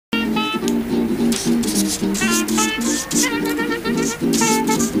Well,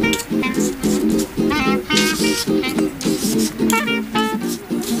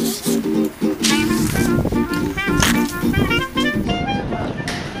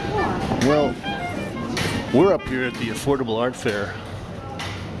 we're up here at the Affordable Art Fair,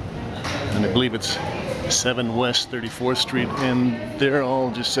 and I believe it's 7 West 34th Street, and they're all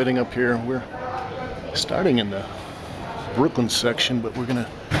just setting up here. We're starting in the Brooklyn section, but we're gonna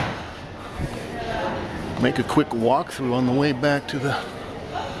make a quick walkthrough on the way back to the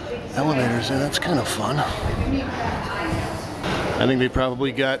elevators, and that's kind of fun. I think they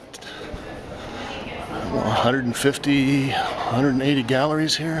probably got 150, 180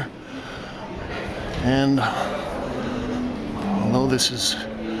 galleries here. And although this is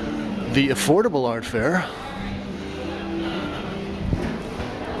the Affordable Art Fair,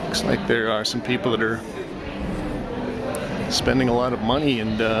 looks like there are some people that are spending a lot of money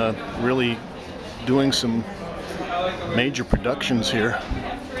and really doing some major productions here.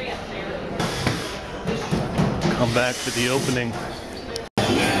 Come back for the opening.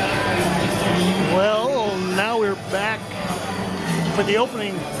 Well, now we're back for the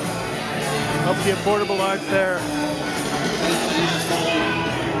opening of the Affordable Art Fair.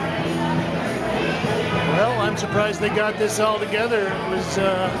 Well, I'm surprised they got this all together. It was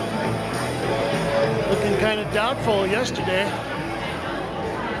looking kind of doubtful yesterday,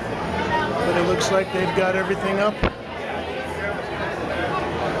 but it looks like they've got everything up.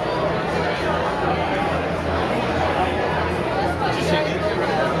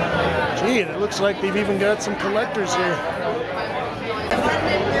 Gee, and it looks like they've even got some collectors here.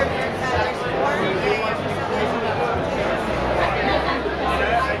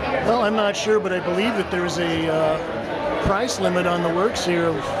 Well, I'm not sure, but I believe that there's a price limit on the works here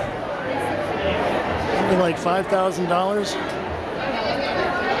of something like $5,000.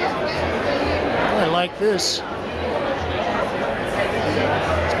 I like this.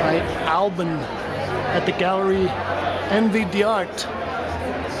 It's by Albin at the Gallery Envie d'Art,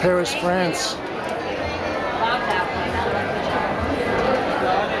 Paris, France.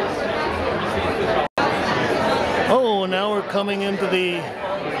 Oh, now we're coming into the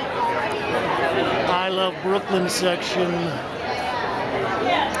I Love Brooklyn section. We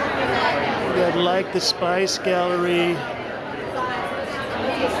got Like the Spice Gallery.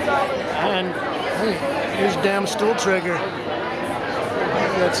 And hey, here's Damn Stool Trigger. We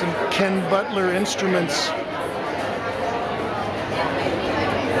got some Ken Butler instruments.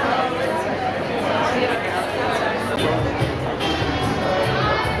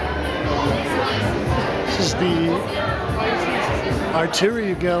 This is the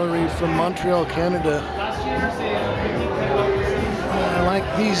Arteria Gallery from Montreal, Canada. I like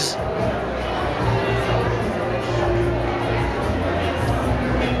these.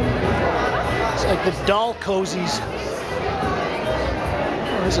 It's like the doll cozies.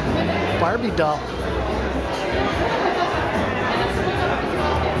 Oh, there's a Barbie doll.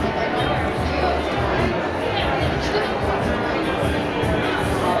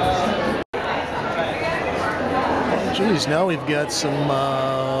 Geez, now we've got some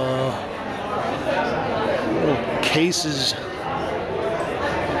little cases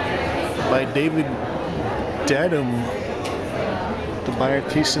by David Dadum, the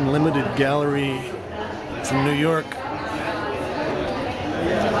Biartisan Limited Gallery from New York.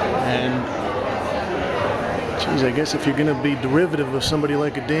 And geez, I guess if you're going to be derivative of somebody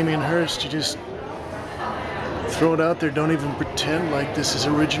like a Damien Hirst, you just throw it out there. Don't even pretend like this is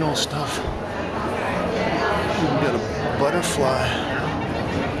original stuff. We've got a butterfly.